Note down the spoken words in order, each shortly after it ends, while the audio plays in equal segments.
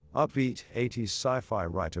Upbeat, 80s sci-fi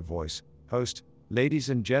writer voice, host, ladies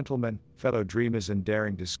and gentlemen, fellow dreamers and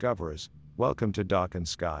daring discoverers, welcome to Darkened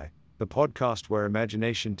Sky, the podcast where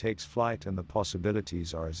imagination takes flight and the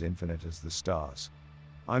possibilities are as infinite as the stars.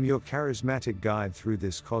 I'm your charismatic guide through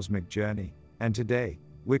this cosmic journey, and today,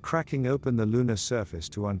 we're cracking open the lunar surface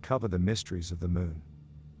to uncover the mysteries of the moon.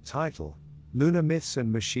 Title: Lunar Myths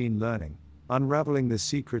and Machine Learning, Unraveling the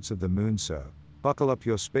Secrets of the Moon. So, buckle up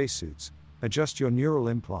your spacesuits, adjust your neural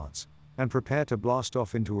implants, and prepare to blast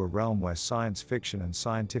off into a realm where science fiction and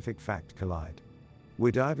scientific fact collide.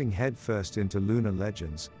 We're diving headfirst into lunar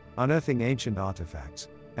legends, unearthing ancient artifacts,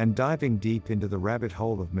 and diving deep into the rabbit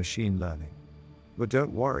hole of machine learning. But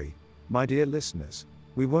don't worry, my dear listeners,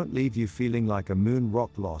 we won't leave you feeling like a moon rock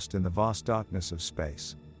lost in the vast darkness of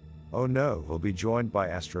space. Oh no, we'll be joined by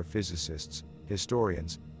astrophysicists,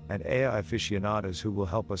 historians, and AI aficionados who will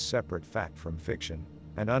help us separate fact from fiction,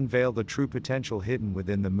 and unveil the true potential hidden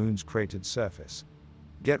within the moon's cratered surface.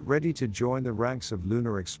 Get ready to join the ranks of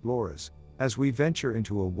lunar explorers, as we venture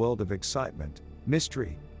into a world of excitement,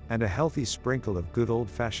 mystery, and a healthy sprinkle of good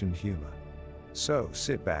old-fashioned humor. So,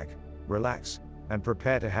 sit back, relax, and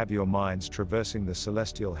prepare to have your minds traversing the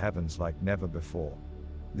celestial heavens like never before.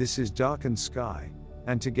 This is Darkened Sky,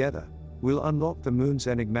 and together, we'll unlock the moon's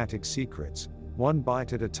enigmatic secrets, one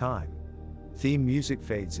bite at a time. Theme music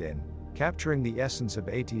fades in, capturing the essence of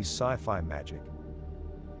 80s sci-fi magic.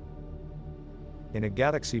 In a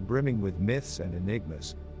galaxy brimming with myths and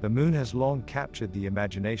enigmas, the moon has long captured the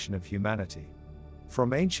imagination of humanity.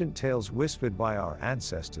 From ancient tales whispered by our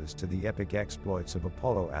ancestors to the epic exploits of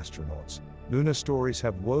Apollo astronauts, lunar stories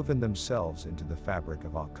have woven themselves into the fabric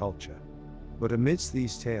of our culture. But amidst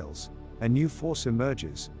these tales, a new force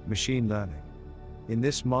emerges: machine learning. In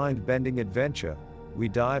this mind-bending adventure, we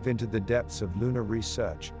dive into the depths of lunar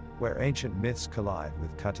research, where ancient myths collide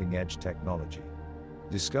with cutting-edge technology.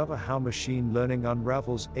 Discover how machine learning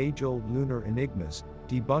unravels age-old lunar enigmas,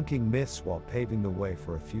 debunking myths while paving the way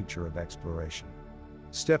for a future of exploration.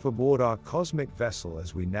 Step aboard our cosmic vessel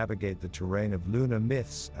as we navigate the terrain of lunar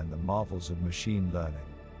myths and the marvels of machine learning.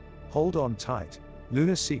 Hold on tight,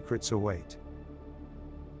 lunar secrets await.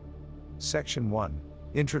 Section 1.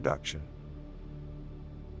 Introduction.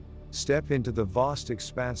 Step into the vast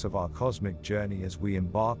expanse of our cosmic journey as we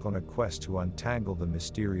embark on a quest to untangle the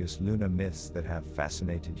mysterious lunar myths that have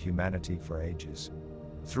fascinated humanity for ages.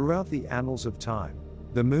 Throughout the annals of time,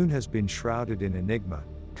 the moon has been shrouded in enigma,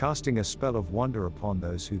 casting a spell of wonder upon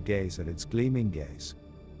those who gaze at its gleaming gaze.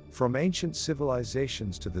 From ancient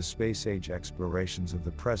civilizations to the space-age explorations of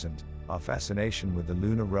the present, our fascination with the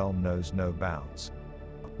lunar realm knows no bounds.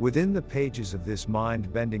 Within the pages of this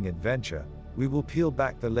mind-bending adventure, we will peel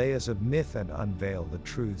back the layers of myth and unveil the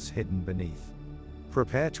truths hidden beneath.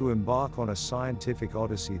 Prepare to embark on a scientific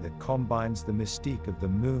odyssey that combines the mystique of the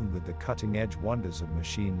moon with the cutting-edge wonders of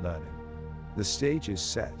machine learning. The stage is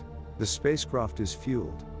set, the spacecraft is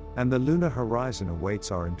fueled, and the lunar horizon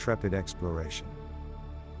awaits our intrepid exploration.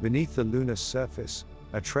 Beneath the lunar surface,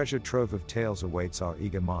 a treasure trove of tales awaits our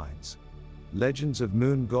eager minds. Legends of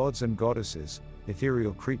moon gods and goddesses,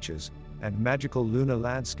 ethereal creatures, and magical lunar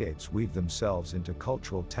landscapes weave themselves into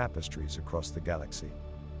cultural tapestries across the galaxy.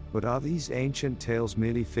 But are these ancient tales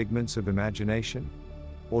merely figments of imagination?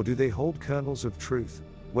 Or do they hold kernels of truth,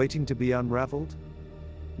 waiting to be unraveled?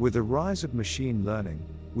 With the rise of machine learning,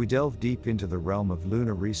 we delve deep into the realm of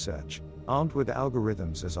lunar research, armed with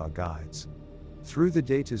algorithms as our guides. Through the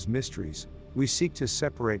data's mysteries, we seek to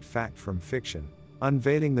separate fact from fiction,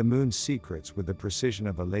 unveiling the moon's secrets with the precision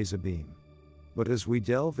of a laser beam. But as we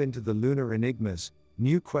delve into the lunar enigmas,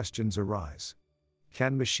 new questions arise.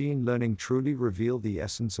 Can machine learning truly reveal the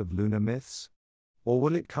essence of lunar myths? Or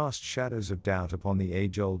will it cast shadows of doubt upon the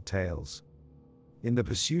age-old tales? In the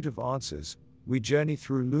pursuit of answers, we journey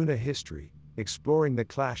through lunar history, exploring the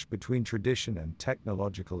clash between tradition and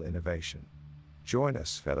technological innovation. Join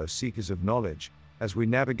us, fellow seekers of knowledge, as we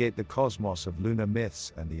navigate the cosmos of lunar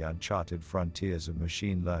myths and the uncharted frontiers of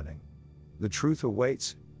machine learning. The truth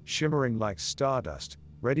awaits, shimmering like stardust,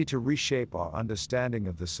 ready to reshape our understanding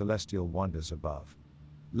of the celestial wonders above.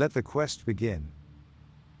 Let the quest begin.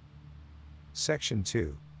 Section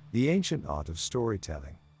 2. The Ancient Art of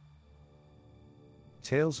Storytelling.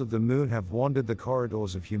 Tales of the moon have wandered the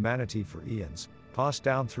corridors of humanity for eons, passed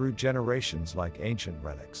down through generations like ancient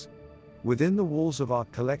relics. Within the walls of our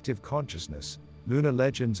collective consciousness, lunar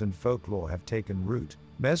legends and folklore have taken root,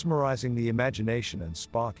 mesmerizing the imagination and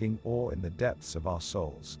sparking awe in the depths of our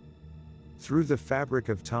souls. Through the fabric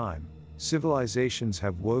of time, civilizations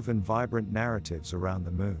have woven vibrant narratives around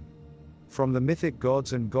the moon. From the mythic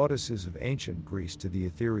gods and goddesses of ancient Greece to the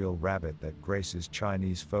ethereal rabbit that graces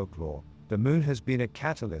Chinese folklore, the moon has been a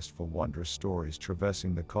catalyst for wondrous stories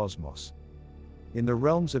traversing the cosmos. In the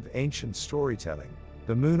realms of ancient storytelling,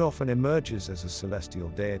 the moon often emerges as a celestial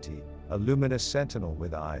deity, a luminous sentinel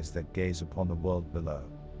with eyes that gaze upon the world below.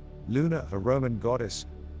 Luna, a Roman goddess,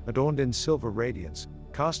 adorned in silver radiance,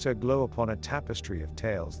 cast her glow upon a tapestry of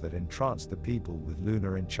tales that entranced the people with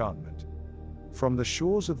lunar enchantment. From the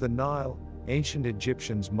shores of the Nile, ancient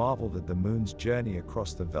Egyptians marveled at the moon's journey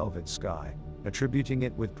across the velvet sky, attributing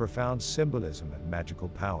it with profound symbolism and magical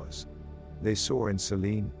powers. They saw in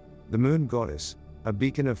Selene, the moon goddess, a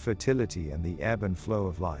beacon of fertility and the ebb and flow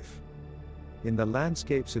of life. In the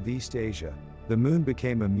landscapes of East Asia, the moon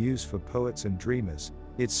became a muse for poets and dreamers,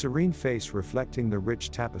 its serene face reflecting the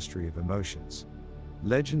rich tapestry of emotions.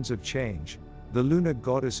 Legends of change, the lunar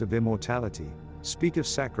goddess of immortality, speak of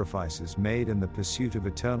sacrifices made and the pursuit of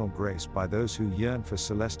eternal grace by those who yearn for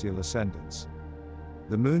celestial ascendance.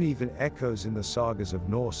 The moon even echoes in the sagas of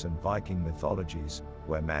Norse and Viking mythologies,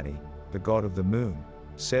 where Mani, the god of the moon,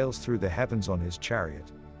 sails through the heavens on his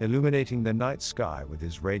chariot, illuminating the night sky with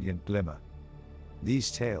his radiant glimmer.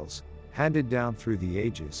 These tales, handed down through the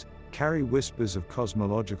ages, carry whispers of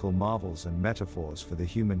cosmological marvels and metaphors for the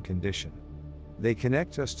human condition. They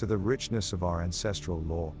connect us to the richness of our ancestral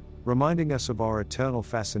lore, reminding us of our eternal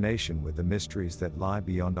fascination with the mysteries that lie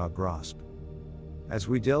beyond our grasp. As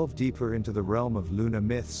we delve deeper into the realm of lunar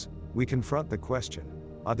myths, we confront the question,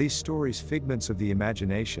 are these stories figments of the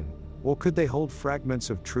imagination, or could they hold fragments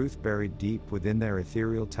of truth buried deep within their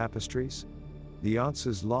ethereal tapestries? The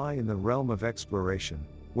answers lie in the realm of exploration,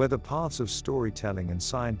 where the paths of storytelling and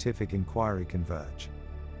scientific inquiry converge.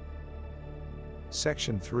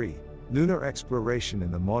 Section 3: Lunar Exploration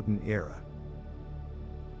in the Modern Era.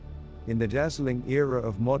 In the dazzling era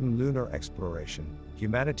of modern lunar exploration,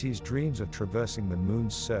 humanity's dreams of traversing the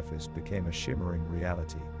moon's surface became a shimmering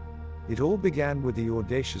reality. It all began with the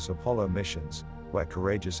audacious Apollo missions, where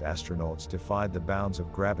courageous astronauts defied the bounds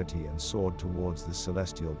of gravity and soared towards the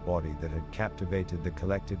celestial body that had captivated the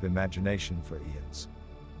collective imagination for eons.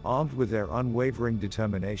 Armed with their unwavering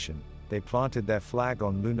determination, they planted their flag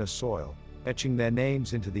on lunar soil, etching their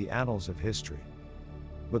names into the annals of history.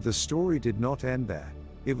 But the story did not end there.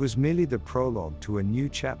 It was merely the prologue to a new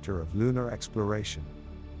chapter of lunar exploration.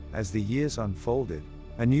 As the years unfolded,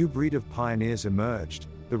 a new breed of pioneers emerged,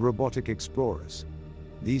 the robotic explorers.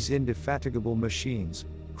 These indefatigable machines,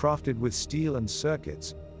 crafted with steel and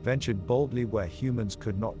circuits, ventured boldly where humans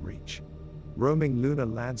could not reach. Roaming lunar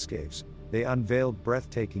landscapes, they unveiled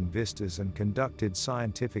breathtaking vistas and conducted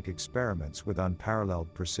scientific experiments with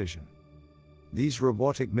unparalleled precision. These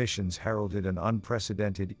robotic missions heralded an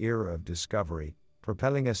unprecedented era of discovery,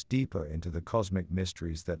 propelling us deeper into the cosmic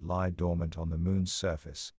mysteries that lie dormant on the moon's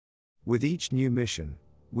surface. With each new mission,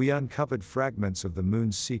 we uncovered fragments of the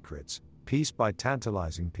moon's secrets, piece by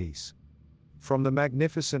tantalizing piece. From the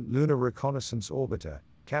magnificent Lunar Reconnaissance Orbiter,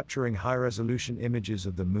 capturing high-resolution images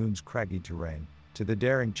of the moon's craggy terrain, to the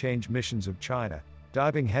daring change missions of China,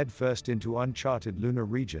 diving headfirst into uncharted lunar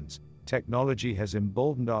regions, technology has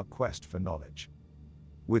emboldened our quest for knowledge.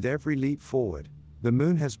 With every leap forward, the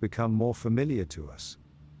moon has become more familiar to us.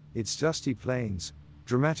 Its dusty plains,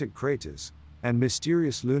 dramatic craters, and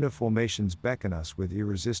mysterious lunar formations beckon us with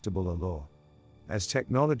irresistible allure. As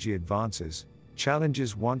technology advances,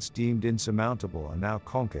 challenges once deemed insurmountable are now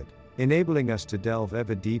conquered, enabling us to delve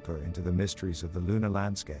ever deeper into the mysteries of the lunar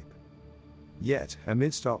landscape. Yet,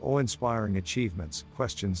 amidst our awe-inspiring achievements,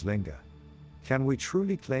 questions linger. Can we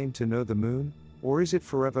truly claim to know the moon, or is it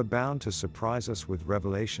forever bound to surprise us with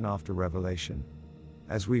revelation after revelation?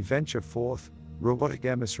 As we venture forth, robotic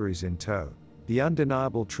emissaries in tow, the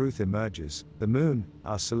undeniable truth emerges: the moon,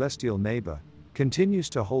 our celestial neighbor, continues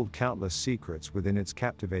to hold countless secrets within its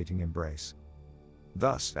captivating embrace.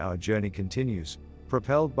 Thus, our journey continues,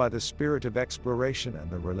 propelled by the spirit of exploration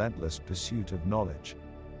and the relentless pursuit of knowledge.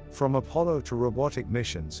 From Apollo to robotic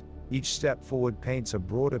missions, each step forward paints a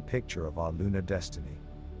broader picture of our lunar destiny.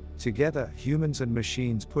 Together, humans and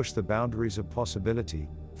machines push the boundaries of possibility,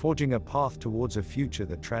 forging a path towards a future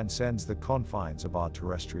that transcends the confines of our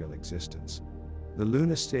terrestrial existence. The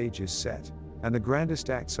lunar stage is set, and the grandest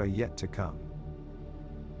acts are yet to come.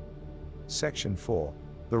 Section 4: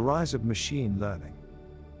 The Rise of Machine Learning.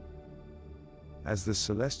 As the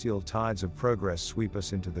celestial tides of progress sweep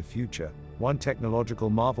us into the future, one technological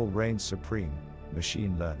marvel reigns supreme: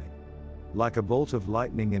 machine learning. Like a bolt of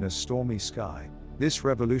lightning in a stormy sky, this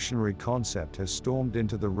revolutionary concept has stormed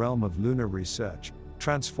into the realm of lunar research,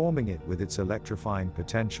 transforming it with its electrifying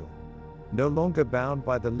potential. No longer bound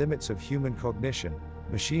by the limits of human cognition,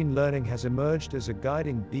 machine learning has emerged as a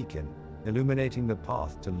guiding beacon, illuminating the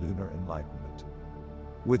path to lunar enlightenment.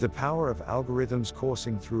 With the power of algorithms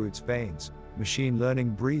coursing through its veins, machine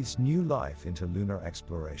learning breathes new life into lunar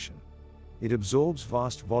exploration. It absorbs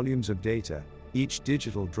vast volumes of data, each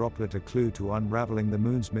digital droplet a clue to unraveling the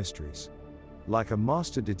moon's mysteries. Like a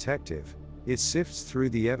master detective, it sifts through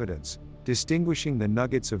the evidence, distinguishing the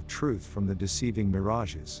nuggets of truth from the deceiving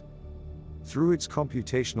mirages. Through its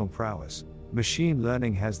computational prowess, machine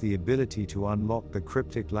learning has the ability to unlock the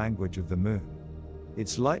cryptic language of the moon.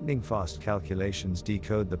 Its lightning-fast calculations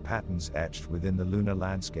decode the patterns etched within the lunar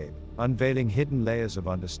landscape, unveiling hidden layers of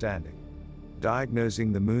understanding.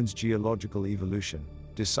 Diagnosing the moon's geological evolution,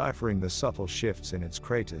 deciphering the subtle shifts in its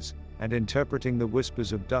craters, and interpreting the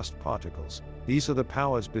whispers of dust particles, these are the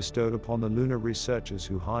powers bestowed upon the lunar researchers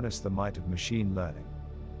who harness the might of machine learning.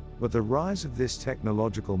 But the rise of this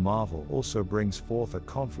technological marvel also brings forth a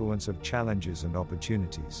confluence of challenges and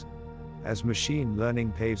opportunities. As machine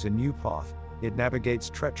learning paves a new path, it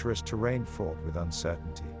navigates treacherous terrain fraught with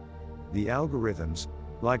uncertainty. The algorithms,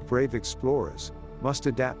 like brave explorers, must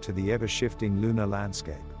adapt to the ever-shifting lunar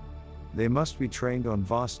landscape. They must be trained on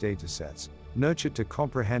vast datasets, nurtured to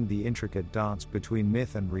comprehend the intricate dance between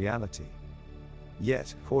myth and reality.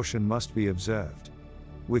 Yet, caution must be observed.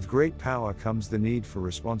 With great power comes the need for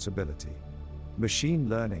responsibility. Machine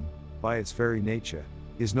learning, by its very nature,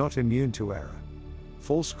 is not immune to error.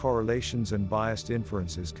 False correlations and biased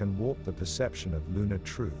inferences can warp the perception of lunar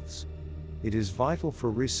truths. It is vital for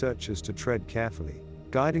researchers to tread carefully,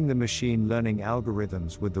 guiding the machine learning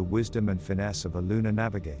algorithms with the wisdom and finesse of a lunar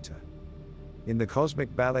navigator. In the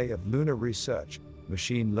cosmic ballet of lunar research,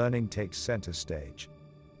 machine learning takes center stage.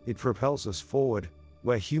 It propels us forward,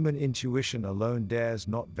 where human intuition alone dares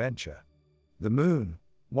not venture. The moon,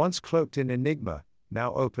 once cloaked in enigma,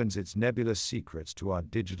 now opens its nebulous secrets to our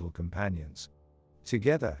digital companions.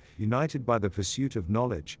 Together, united by the pursuit of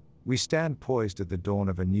knowledge, we stand poised at the dawn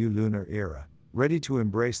of a new lunar era, ready to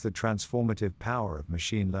embrace the transformative power of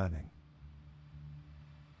machine learning.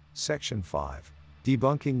 Section 5.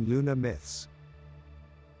 Debunking Lunar Myths.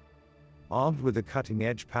 Armed with the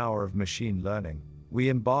cutting-edge power of machine learning, we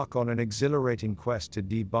embark on an exhilarating quest to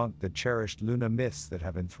debunk the cherished lunar myths that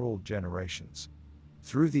have enthralled generations.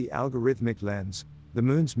 Through the algorithmic lens, the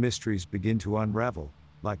moon's mysteries begin to unravel,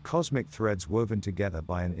 like cosmic threads woven together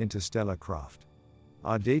by an interstellar craft.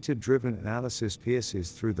 Our data-driven analysis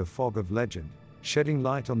pierces through the fog of legend, shedding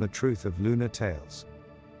light on the truth of lunar tales.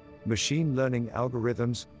 Machine learning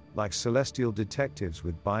algorithms, like celestial detectives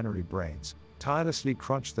with binary brains, tirelessly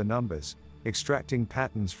crunch the numbers, extracting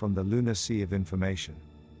patterns from the lunar sea of information.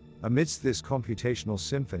 Amidst this computational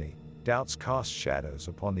symphony, doubts cast shadows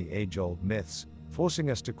upon the age-old myths, forcing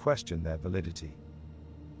us to question their validity.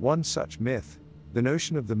 One such myth, the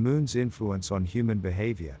notion of the moon's influence on human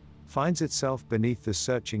behavior, finds itself beneath the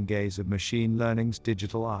searching gaze of machine learning's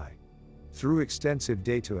digital eye. Through extensive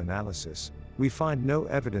data analysis, we find no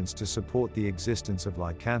evidence to support the existence of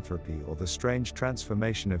lycanthropy or the strange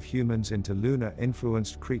transformation of humans into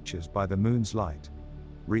lunar-influenced creatures by the moon's light.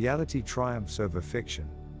 Reality triumphs over fiction.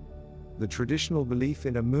 The traditional belief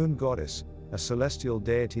in a moon goddess, a celestial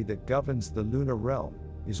deity that governs the lunar realm,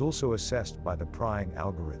 is also assessed by the prying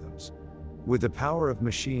algorithms. With the power of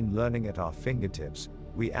machine learning at our fingertips,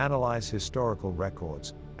 we analyze historical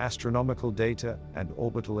records, astronomical data, and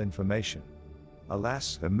orbital information.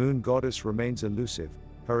 Alas, the moon goddess remains elusive,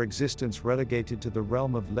 her existence relegated to the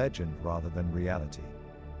realm of legend rather than reality.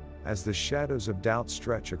 As the shadows of doubt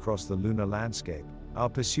stretch across the lunar landscape, our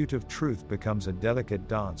pursuit of truth becomes a delicate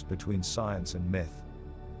dance between science and myth.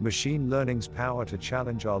 Machine learning's power to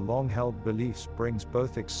challenge our long-held beliefs brings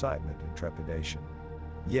both excitement and trepidation.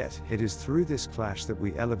 Yet, it is through this clash that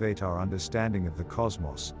we elevate our understanding of the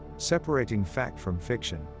cosmos, separating fact from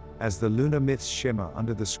fiction, as the lunar myths shimmer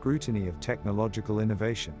under the scrutiny of technological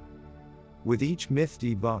innovation. With each myth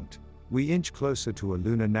debunked, we inch closer to a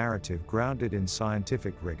lunar narrative grounded in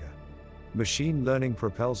scientific rigor. Machine learning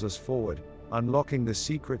propels us forward, unlocking the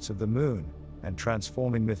secrets of the moon, and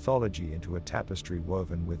transforming mythology into a tapestry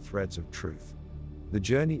woven with threads of truth. The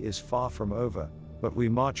journey is far from over, but we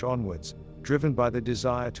march onwards, driven by the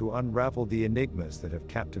desire to unravel the enigmas that have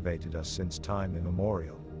captivated us since time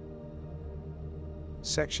immemorial.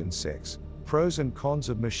 Section 6. Pros and cons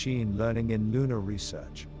of machine learning in lunar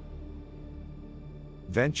research.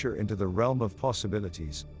 Venture into the realm of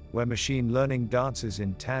possibilities, where machine learning dances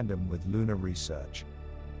in tandem with lunar research.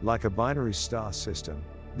 Like a binary star system,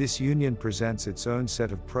 this union presents its own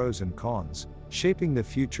set of pros and cons, shaping the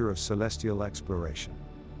future of celestial exploration.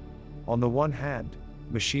 On the one hand,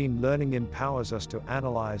 machine learning empowers us to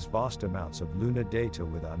analyze vast amounts of lunar data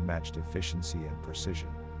with unmatched efficiency and precision.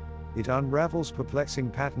 It unravels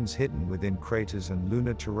perplexing patterns hidden within craters and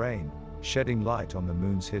lunar terrain, shedding light on the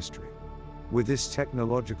moon's history. With this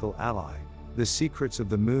technological ally, the secrets of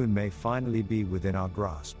the moon may finally be within our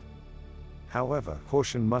grasp. However,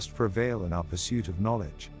 caution must prevail in our pursuit of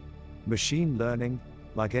knowledge. Machine learning,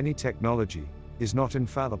 like any technology, is not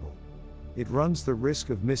infallible. It runs the risk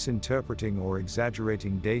of misinterpreting or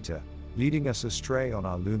exaggerating data, leading us astray on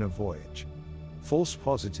our lunar voyage. False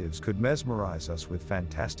positives could mesmerize us with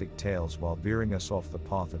fantastic tales while veering us off the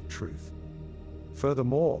path of truth.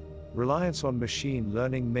 Furthermore, reliance on machine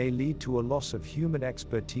learning may lead to a loss of human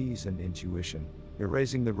expertise and intuition,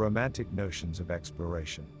 erasing the romantic notions of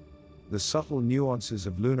exploration. The subtle nuances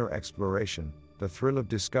of lunar exploration, the thrill of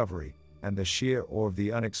discovery, and the sheer awe of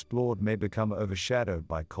the unexplored may become overshadowed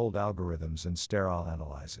by cold algorithms and sterile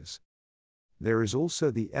analyses. There is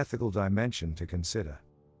also the ethical dimension to consider.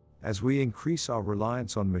 As we increase our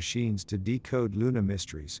reliance on machines to decode lunar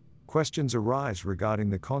mysteries, questions arise regarding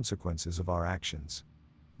the consequences of our actions.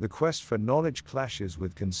 The quest for knowledge clashes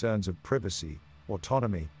with concerns of privacy,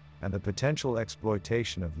 autonomy, and the potential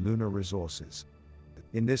exploitation of lunar resources.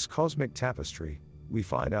 In this cosmic tapestry, we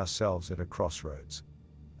find ourselves at a crossroads.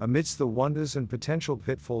 Amidst the wonders and potential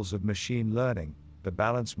pitfalls of machine learning, the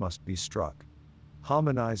balance must be struck.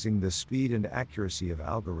 Harmonizing the speed and accuracy of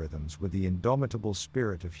algorithms with the indomitable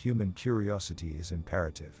spirit of human curiosity is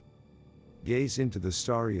imperative. Gaze into the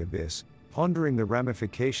starry abyss, pondering the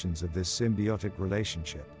ramifications of this symbiotic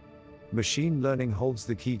relationship. Machine learning holds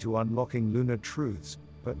the key to unlocking lunar truths,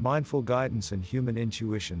 but mindful guidance and human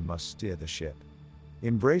intuition must steer the ship.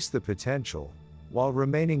 Embrace the potential, while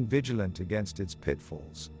remaining vigilant against its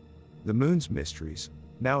pitfalls. The moon's mysteries,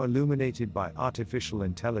 now illuminated by artificial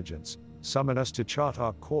intelligence, summon us to chart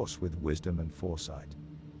our course with wisdom and foresight.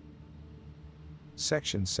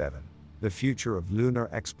 Section 7. The Future of Lunar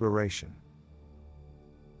Exploration.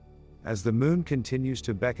 As the moon continues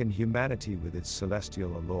to beckon humanity with its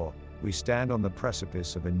celestial allure, we stand on the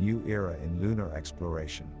precipice of a new era in lunar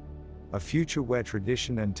exploration. A future where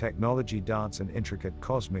tradition and technology dance an intricate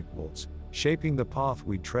cosmic waltz, shaping the path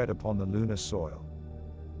we tread upon the lunar soil.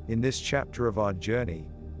 In this chapter of our journey,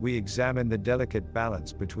 we examine the delicate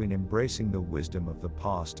balance between embracing the wisdom of the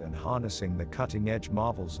past and harnessing the cutting-edge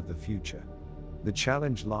marvels of the future. The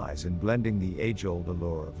challenge lies in blending the age-old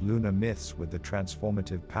allure of lunar myths with the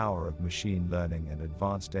transformative power of machine learning and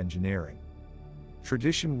advanced engineering.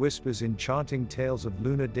 Tradition whispers enchanting tales of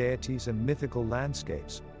lunar deities and mythical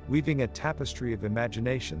landscapes, weaving a tapestry of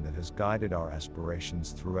imagination that has guided our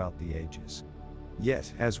aspirations throughout the ages.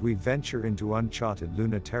 Yet, as we venture into uncharted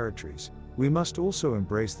lunar territories, we must also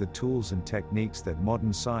embrace the tools and techniques that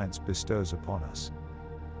modern science bestows upon us.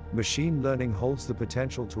 Machine learning holds the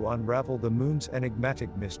potential to unravel the moon's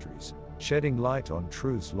enigmatic mysteries, shedding light on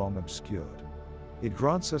truths long obscured. It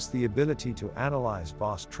grants us the ability to analyze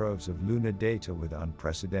vast troves of lunar data with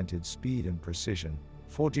unprecedented speed and precision,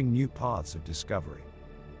 forging new paths of discovery.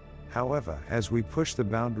 However, as we push the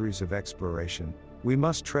boundaries of exploration, we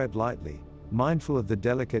must tread lightly, mindful of the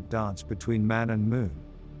delicate dance between man and moon.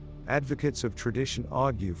 Advocates of tradition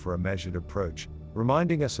argue for a measured approach,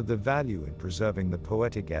 reminding us of the value in preserving the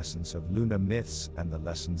poetic essence of lunar myths and the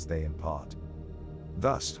lessons they impart.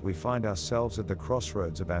 Thus, we find ourselves at the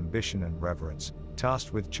crossroads of ambition and reverence,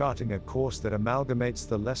 tasked with charting a course that amalgamates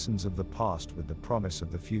the lessons of the past with the promise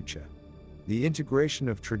of the future. The integration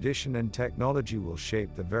of tradition and technology will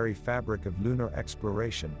shape the very fabric of lunar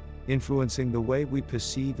exploration, influencing the way we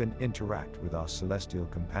perceive and interact with our celestial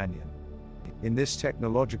companion. In this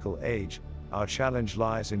technological age, our challenge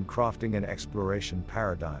lies in crafting an exploration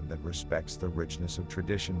paradigm that respects the richness of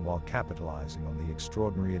tradition while capitalizing on the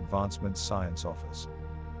extraordinary advancements science offers.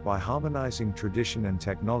 By harmonizing tradition and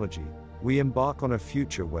technology, we embark on a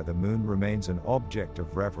future where the moon remains an object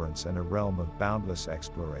of reverence and a realm of boundless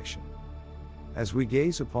exploration. As we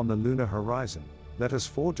gaze upon the lunar horizon, let us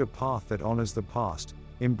forge a path that honors the past,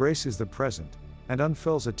 embraces the present, and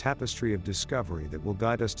unfurls a tapestry of discovery that will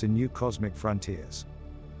guide us to new cosmic frontiers.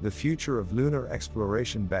 The future of lunar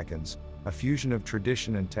exploration beckons, a fusion of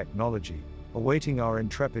tradition and technology, awaiting our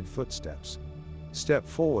intrepid footsteps. Step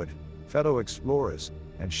forward, fellow explorers,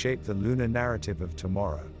 and shape the lunar narrative of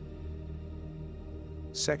tomorrow.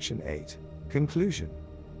 Section 8. Conclusion.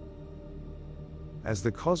 As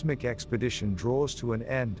the cosmic expedition draws to an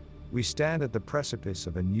end, we stand at the precipice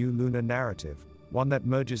of a new lunar narrative, one that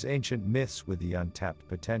merges ancient myths with the untapped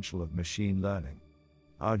potential of machine learning.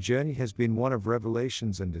 Our journey has been one of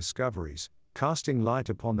revelations and discoveries, casting light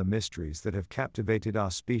upon the mysteries that have captivated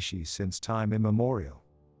our species since time immemorial.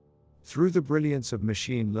 Through the brilliance of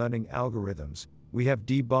machine learning algorithms, we have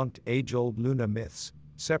debunked age-old lunar myths,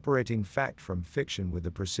 separating fact from fiction with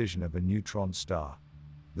the precision of a neutron star.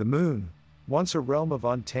 The moon, once a realm of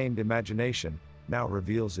untamed imagination, now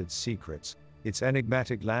reveals its secrets, its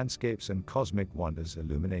enigmatic landscapes and cosmic wonders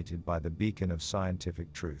illuminated by the beacon of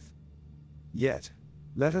scientific truth. Yet,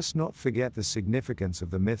 let us not forget the significance of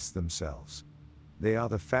the myths themselves. They are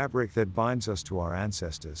the fabric that binds us to our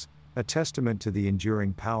ancestors, a testament to the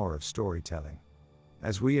enduring power of storytelling.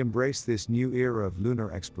 As we embrace this new era of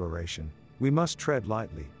lunar exploration, we must tread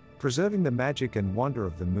lightly, preserving the magic and wonder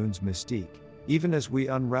of the moon's mystique, even as we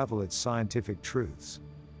unravel its scientific truths.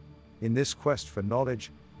 In this quest for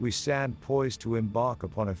knowledge, we stand poised to embark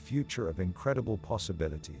upon a future of incredible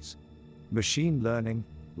possibilities. Machine learning,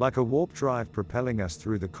 like a warp drive propelling us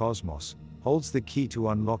through the cosmos, holds the key to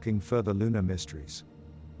unlocking further lunar mysteries.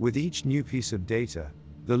 With each new piece of data,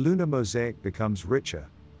 the lunar mosaic becomes richer,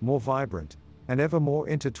 more vibrant, and ever more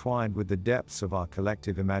intertwined with the depths of our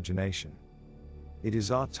collective imagination. It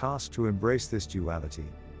is our task to embrace this duality,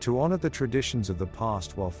 to honor the traditions of the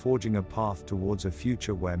past while forging a path towards a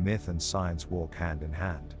future where myth and science walk hand in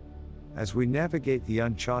hand. As we navigate the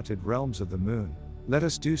uncharted realms of the moon, let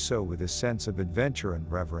us do so with a sense of adventure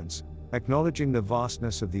and reverence, acknowledging the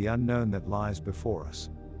vastness of the unknown that lies before us.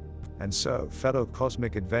 And so, fellow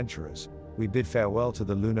cosmic adventurers, we bid farewell to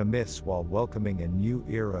the lunar myths while welcoming a new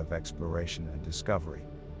era of exploration and discovery.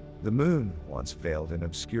 The moon, once veiled in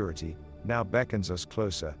obscurity, now beckons us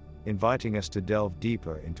closer, inviting us to delve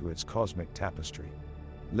deeper into its cosmic tapestry.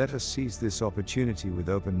 Let us seize this opportunity with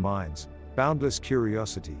open minds, boundless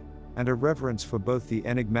curiosity, and a reverence for both the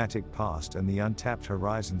enigmatic past and the untapped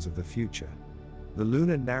horizons of the future. The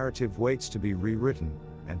lunar narrative waits to be rewritten,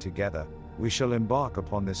 and together, we shall embark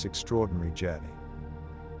upon this extraordinary journey.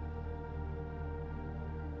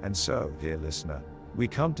 And so, dear listener, we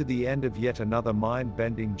come to the end of yet another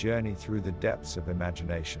mind-bending journey through the depths of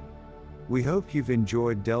imagination. We hope you've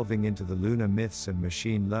enjoyed delving into the lunar myths and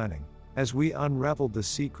machine learning, as we unraveled the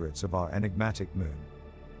secrets of our enigmatic moon.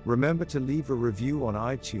 Remember to leave a review on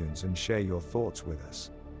iTunes and share your thoughts with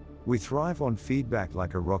us. We thrive on feedback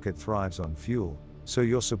like a rocket thrives on fuel, so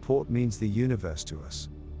your support means the universe to us.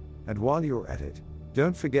 And while you're at it,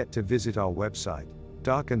 don't forget to visit our website,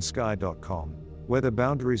 darkandsky.com, where the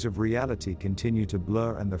boundaries of reality continue to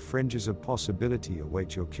blur and the fringes of possibility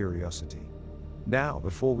await your curiosity. Now,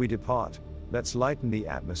 before we depart, let's lighten the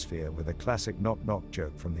atmosphere with a classic knock-knock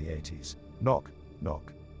joke from the 80s. Knock,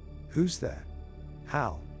 knock. Who's there?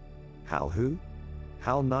 Hal. Hal who?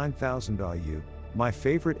 Hal 9000 are you, my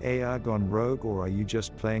favorite AI gone rogue, or are you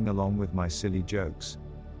just playing along with my silly jokes?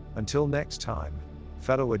 Until next time,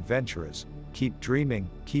 fellow adventurers, keep dreaming,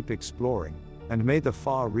 keep exploring, and may the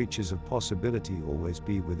far reaches of possibility always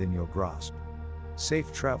be within your grasp.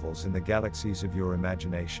 Safe travels in the galaxies of your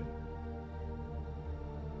imagination.